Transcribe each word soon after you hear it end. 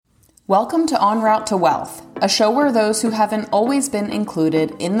Welcome to En Route to Wealth, a show where those who haven't always been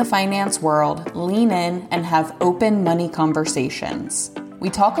included in the finance world lean in and have open money conversations. We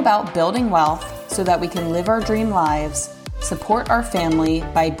talk about building wealth so that we can live our dream lives, support our family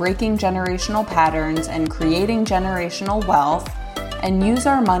by breaking generational patterns and creating generational wealth, and use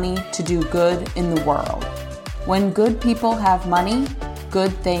our money to do good in the world. When good people have money,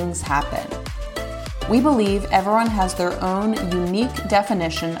 good things happen. We believe everyone has their own unique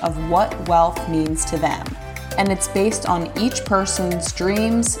definition of what wealth means to them, and it's based on each person's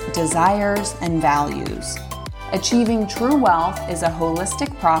dreams, desires, and values. Achieving true wealth is a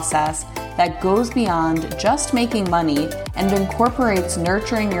holistic process that goes beyond just making money and incorporates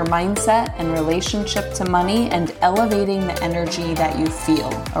nurturing your mindset and relationship to money and elevating the energy that you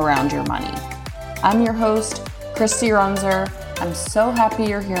feel around your money. I'm your host, Christy Runzer. I'm so happy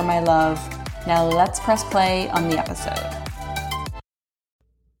you're here, my love. Now let's press play on the episode.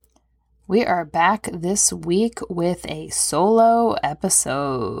 We are back this week with a solo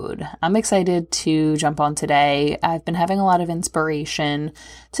episode. I'm excited to jump on today. I've been having a lot of inspiration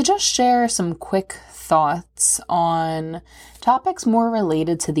to just share some quick thoughts on topics more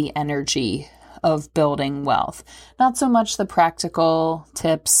related to the energy of building wealth. Not so much the practical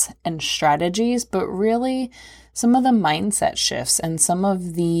tips and strategies, but really some of the mindset shifts and some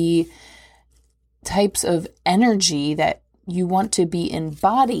of the types of energy that you want to be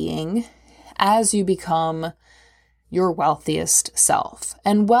embodying as you become your wealthiest self.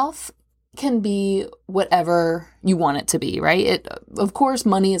 And wealth can be whatever you want it to be, right? Of course,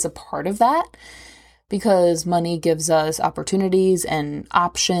 money is a part of that because money gives us opportunities and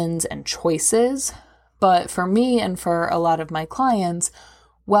options and choices. But for me and for a lot of my clients,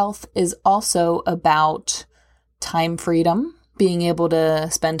 wealth is also about time freedom, being able to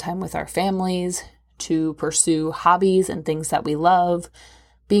spend time with our families, to pursue hobbies and things that we love,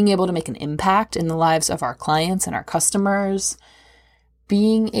 being able to make an impact in the lives of our clients and our customers,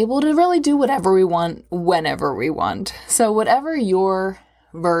 being able to really do whatever we want, whenever we want. So whatever your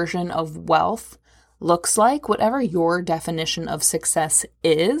version of wealth looks like, whatever your definition of success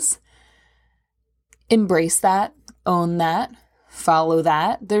is, embrace that, own that, follow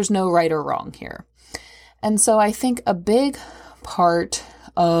that. There's no right or wrong here. And so I think a big part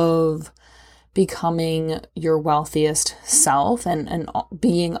of becoming your wealthiest self and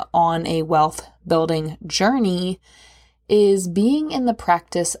being on a wealth building journey is being in the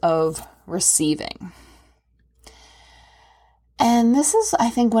practice of receiving. And this is, I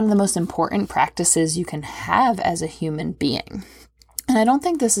think, one of the most important practices you can have as a human being. And I don't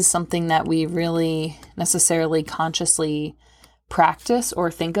think this is something that we really necessarily consciously practice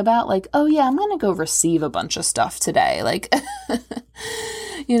or think about, like, oh yeah, I'm going to go receive a bunch of stuff today. Like,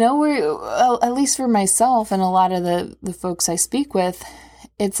 at least for myself and a lot of the folks I speak with,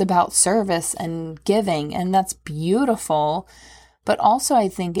 it's about service and giving, and that's beautiful. But also I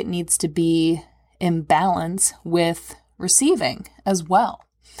think it needs to be in balance with receiving as well.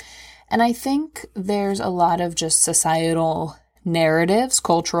 And I think there's a lot of just societal narratives,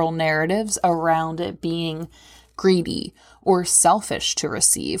 cultural narratives around it being greedy or selfish to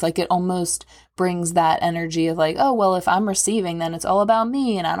receive. Like it almost brings that energy of like, oh, well, if I'm receiving, then it's all about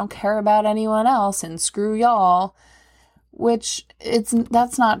me and I don't care about anyone else and screw y'all, which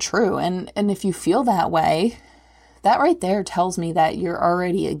that's not true. And if you feel that way, that right there tells me that you're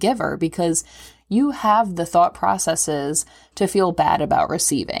already a giver because you have the thought processes to feel bad about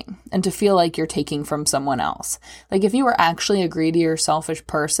receiving and to feel like you're taking from someone else. Like if you were actually a greedy or selfish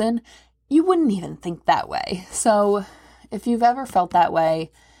person, you wouldn't even think that way. So if you've ever felt that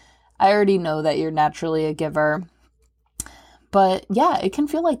way, I already know that you're naturally a giver. But yeah, it can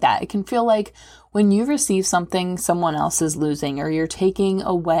feel like that. It can feel like when you receive something, someone else is losing or you're taking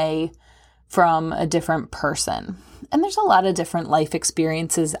away from a different person. And there's a lot of different life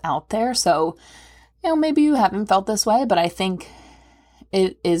experiences out there. So, maybe you haven't felt this way, but I think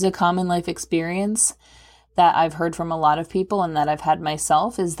it is a common life experience that I've heard from a lot of people and that I've had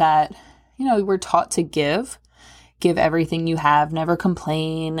myself is that we're taught to give everything you have, never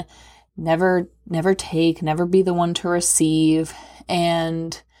complain, never take, never be the one to receive,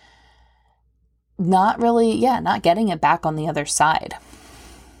 and not getting it back on the other side.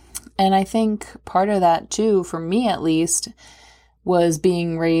 And I think part of that too, for me at least, was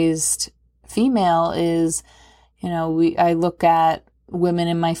being raised female is, I look at women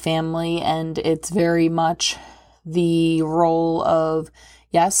in my family and it's very much the role of,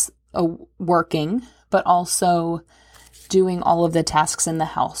 yes, working, but also doing all of the tasks in the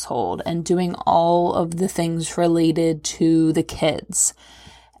household and doing all of the things related to the kids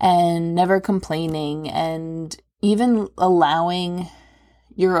and never complaining and even allowing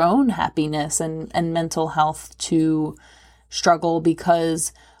your own happiness and mental health to struggle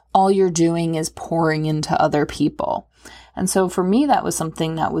because all you're doing is pouring into other people. And so for me, that was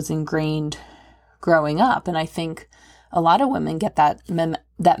something that was ingrained growing up. And I think a lot of women get that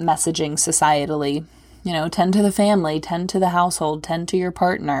messaging societally, tend to the family, tend to the household, tend to your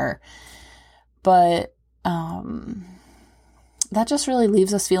partner. But that just really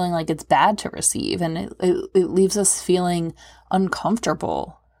leaves us feeling like it's bad to receive. And it leaves us feeling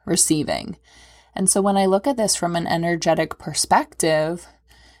uncomfortable receiving. And so when I look at this from an energetic perspective,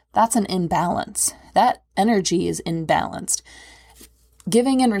 that's an imbalance. That energy is imbalanced.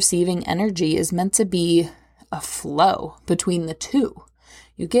 Giving and receiving energy is meant to be a flow between the two.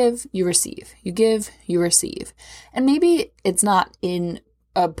 You give, you receive. You give, you receive. And maybe it's not in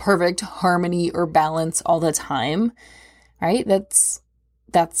a perfect harmony or balance all the time, right? That's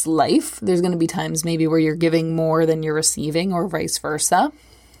life. There's going to be times maybe where you're giving more than you're receiving or vice versa.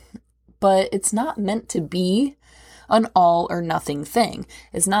 But it's not meant to be an all or nothing thing.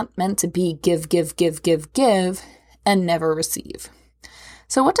 It's not meant to be give, and never receive.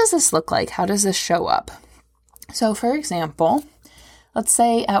 So what does this look like? How does this show up? So for example, let's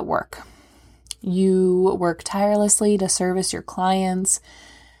say at work, you work tirelessly to service your clients,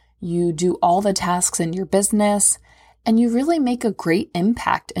 you do all the tasks in your business, and you really make a great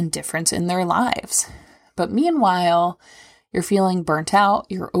impact and difference in their lives. But meanwhile, you're feeling burnt out,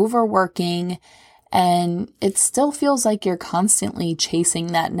 you're overworking, and it still feels like you're constantly chasing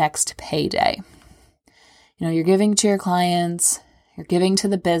that next payday. You're giving to your clients, you're giving to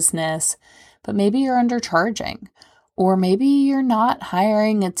the business, but maybe you're undercharging, or maybe you're not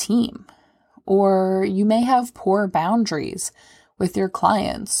hiring a team, or you may have poor boundaries with your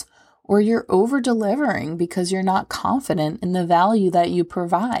clients, or you're over-delivering because you're not confident in the value that you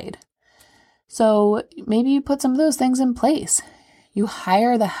provide. So maybe you put some of those things in place. You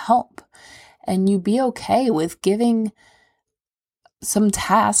hire the help, and you be okay with giving some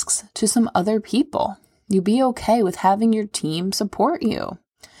tasks to some other people. You be okay with having your team support you.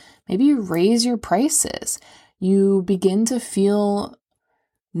 Maybe you raise your prices. You begin to feel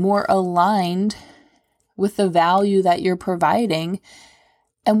more aligned with the value that you're providing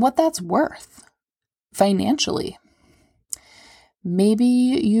and what that's worth financially. Maybe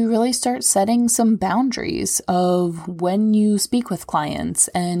you really start setting some boundaries of when you speak with clients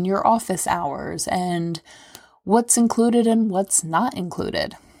and your office hours and what's included and what's not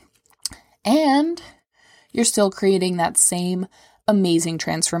included. And you're still creating that same amazing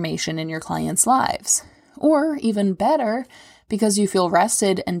transformation in your clients' lives. Or even better, because you feel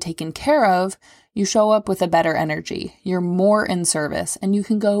rested and taken care of, you show up with a better energy. You're more in service and you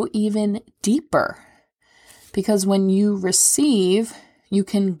can go even deeper. Because when you receive, you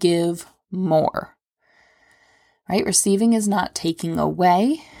can give more, right? Receiving is not taking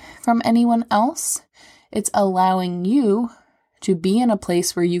away from anyone else. It's allowing you to be in a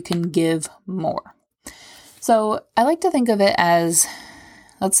place where you can give more. So I like to think of it as,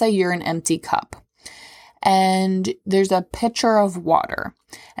 let's say you're an empty cup and there's a pitcher of water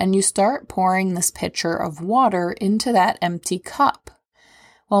and you start pouring this pitcher of water into that empty cup.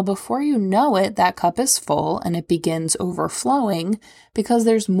 Well, before you know it, that cup is full and it begins overflowing because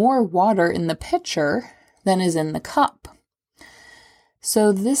there's more water in the pitcher than is in the cup.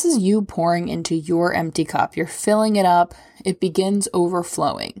 So this is you pouring into your empty cup. You're filling it up. It begins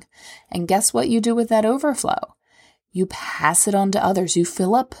overflowing. And guess what you do with that overflow? You pass it on to others. You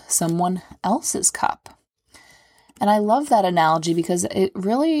fill up someone else's cup. And I love that analogy because it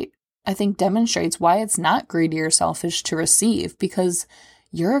really, I think, demonstrates why it's not greedy or selfish to receive, because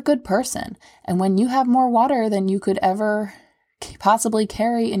you're a good person. And when you have more water than you could ever possibly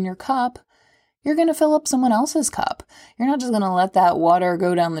carry in your cup, you're going to fill up someone else's cup. You're not just going to let that water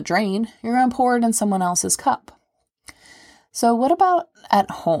go down the drain. You're going to pour it in someone else's cup. So what about at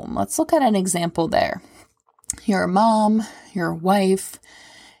home? Let's look at an example there. You're a mom, you're a wife,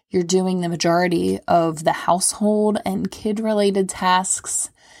 you're doing the majority of the household and kid-related tasks.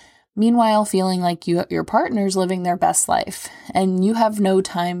 Meanwhile, feeling like your partner's living their best life and you have no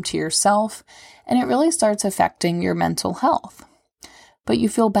time to yourself, and it really starts affecting your mental health. But you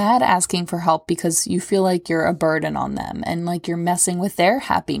feel bad asking for help because you feel like you're a burden on them and like you're messing with their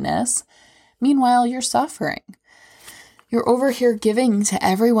happiness. Meanwhile, you're suffering. You're over here giving to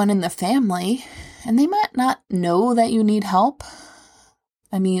everyone in the family, and they might not know that you need help.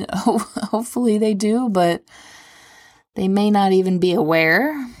 I mean, hopefully they do, but they may not even be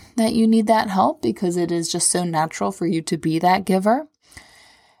aware that you need that help because it is just so natural for you to be that giver.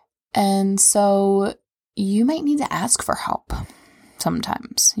 And so you might need to ask for help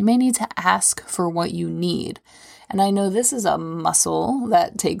sometimes. You may need to ask for what you need. And I know this is a muscle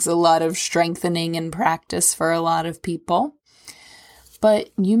that takes a lot of strengthening and practice for a lot of people.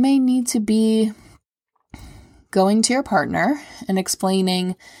 But you may need to be going to your partner and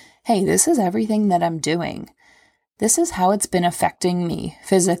explaining, hey, this is everything that I'm doing. This is how it's been affecting me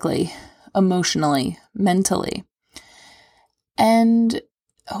physically, emotionally, mentally. And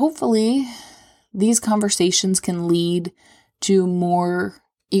hopefully these conversations can lead to more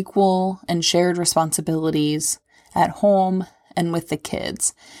equal and shared responsibilities at home and with the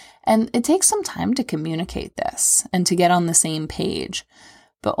kids. And it takes some time to communicate this and to get on the same page.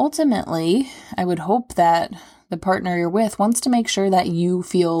 But ultimately, I would hope that the partner you're with wants to make sure that you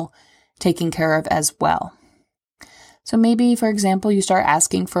feel taken care of as well. So maybe, for example, you start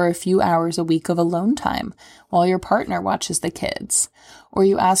asking for a few hours a week of alone time while your partner watches the kids, or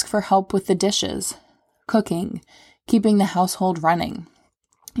you ask for help with the dishes, cooking, keeping the household running.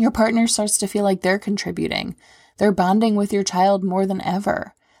 Your partner starts to feel like they're contributing. They're bonding with your child more than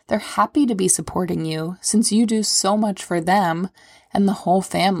ever. They're happy to be supporting you since you do so much for them and the whole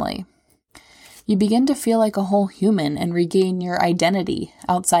family. You begin to feel like a whole human and regain your identity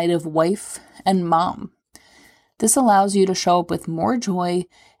outside of wife and mom. This allows you to show up with more joy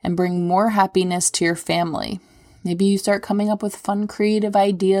and bring more happiness to your family. Maybe you start coming up with fun, creative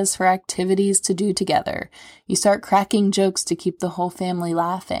ideas for activities to do together. You start cracking jokes to keep the whole family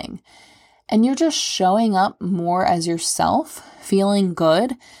laughing. And you're just showing up more as yourself, feeling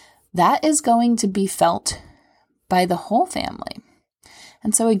good. That is going to be felt by the whole family.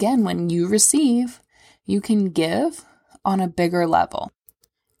 And so again, when you receive, you can give on a bigger level.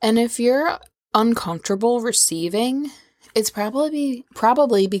 And if you're uncomfortable receiving, it's probably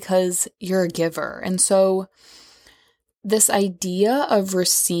because you're a giver. And so this idea of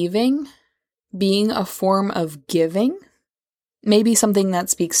receiving being a form of giving may be something that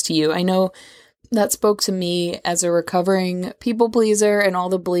speaks to you. I know that spoke to me as a recovering people pleaser and all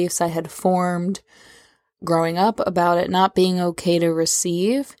the beliefs I had formed growing up about it not being okay to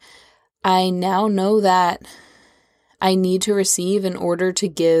receive. I now know that I need to receive in order to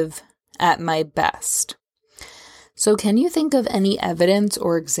give at my best. So can you think of any evidence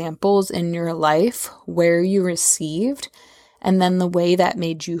or examples in your life where you received and then the way that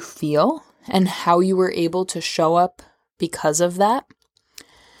made you feel and how you were able to show up because of that?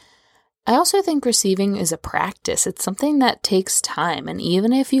 I also think receiving is a practice. It's something that takes time. And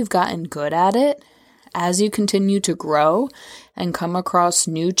even if you've gotten good at it, as you continue to grow and come across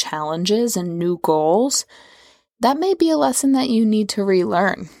new challenges and new goals, that may be a lesson that you need to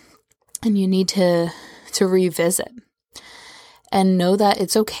relearn and you need to revisit. And know that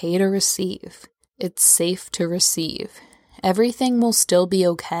it's okay to receive. It's safe to receive. Everything will still be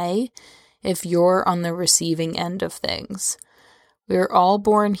okay if you're on the receiving end of things. We're all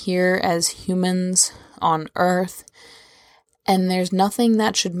born here as humans on earth, and there's nothing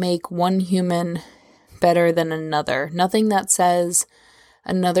that should make one human better than another. Nothing that says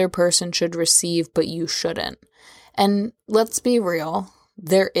another person should receive, but you shouldn't. And let's be real,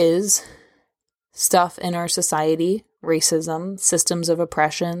 there is stuff in our society, racism, systems of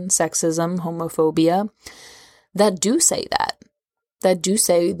oppression, sexism, homophobia, that do say that do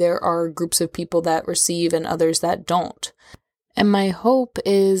say there are groups of people that receive and others that don't. And my hope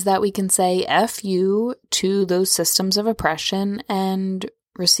is that we can say F you to those systems of oppression and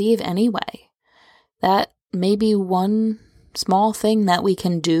receive anyway. That may be one small thing that we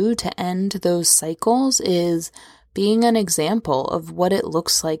can do to end those cycles is being an example of what it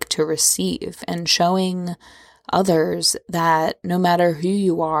looks like to receive and showing others that no matter who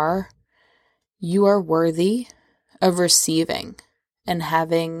you are worthy of receiving and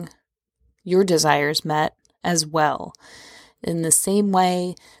having your desires met as well. In the same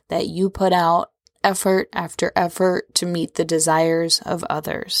way that you put out effort after effort to meet the desires of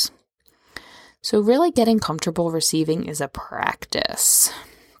others. So really getting comfortable receiving is a practice.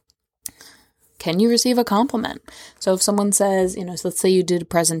 Can you receive a compliment? So if someone says, so let's say you did a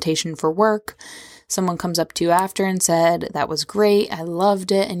presentation for work, someone comes up to you after and said, that was great, I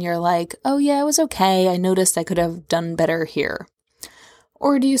loved it, and you're like, oh yeah, it was okay, I noticed I could have done better here.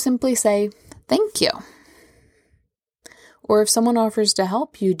 Or do you simply say, thank you? Or if someone offers to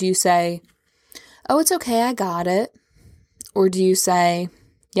help you, do you say, oh, it's okay, I got it? Or do you say,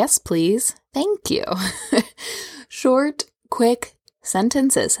 yes, please, thank you? Short, quick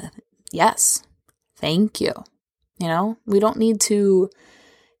sentences. Yes, thank you. We don't need to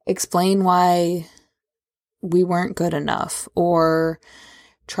explain why we weren't good enough or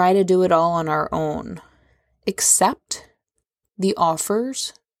try to do it all on our own. Accept the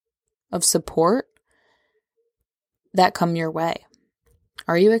offers of support that come your way.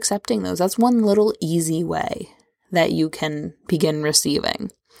 Are you accepting those? That's one little easy way that you can begin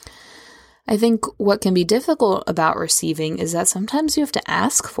receiving. I think what can be difficult about receiving is that sometimes you have to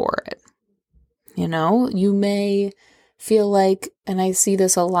ask for it. You know, you may feel like, and I see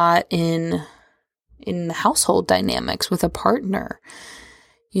this a lot in the household dynamics with a partner,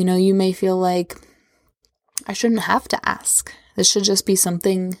 you know, you may feel like, I shouldn't have to ask. This should just be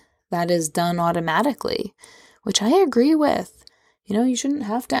something that is done automatically, which I agree with. You know, you shouldn't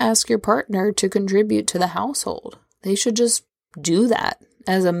have to ask your partner to contribute to the household. They should just do that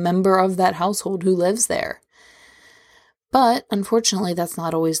as a member of that household who lives there. But unfortunately, that's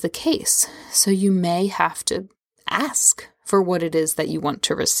not always the case. So you may have to ask for what it is that you want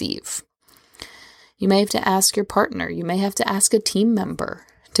to receive. You may have to ask your partner. You may have to ask a team member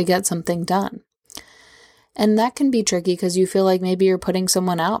to get something done. And that can be tricky because you feel like maybe you're putting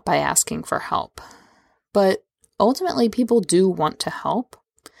someone out by asking for help. But ultimately, people do want to help.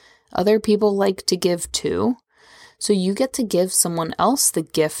 Other people like to give too. So you get to give someone else the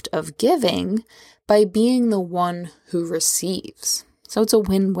gift of giving by being the one who receives. So it's a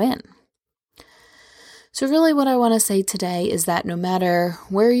win-win. So really what I want to say today is that no matter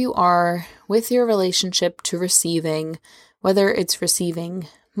where you are with your relationship to receiving, whether it's receiving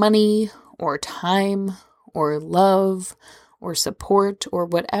money or time or love or support or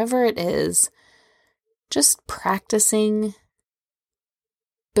whatever it is, just practicing,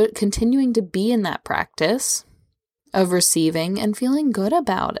 but continuing to be in that practice of receiving and feeling good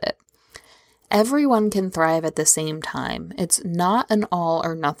about it. Everyone can thrive at the same time. It's not an all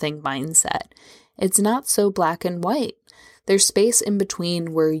or nothing mindset. It's not so black and white. There's space in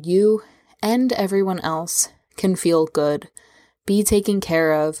between where you and everyone else can feel good, be taken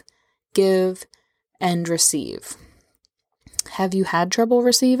care of, give, and receive. Have you had trouble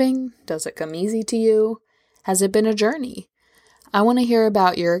receiving? Does it come easy to you? Has it been a journey? I want to hear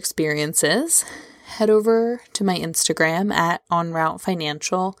about your experiences. Head over to my Instagram at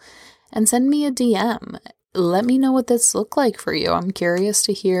EnRouteFinancial and send me a DM. Let me know what this looked like for you. I'm curious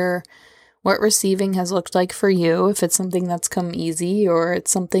to hear what receiving has looked like for you, if it's something that's come easy or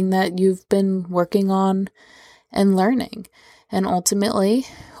it's something that you've been working on and learning. And ultimately,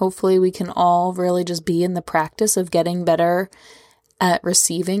 hopefully we can all really just be in the practice of getting better at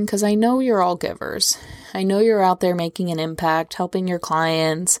receiving, because I know you're all givers. I know you're out there making an impact, helping your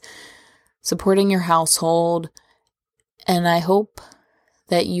clients, supporting your household, and I hope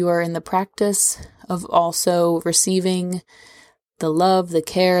that you are in the practice of also receiving the love, the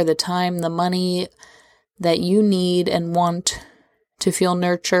care, the time, the money that you need and want to feel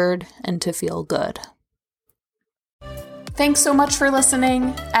nurtured and to feel good. Thanks so much for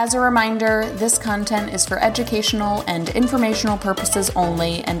listening. As a reminder, this content is for educational and informational purposes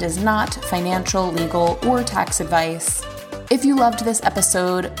only and is not financial, legal, or tax advice. If you loved this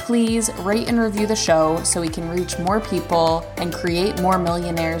episode, please rate and review the show so we can reach more people and create more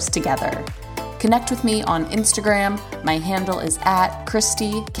millionaires together. Connect with me on Instagram. My handle is at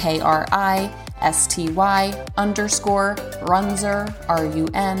Kristy, KRISTY_Runzer, RUNZER,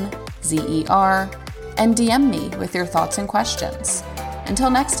 and DM me with your thoughts and questions. Until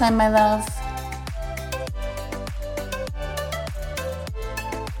next time, my love.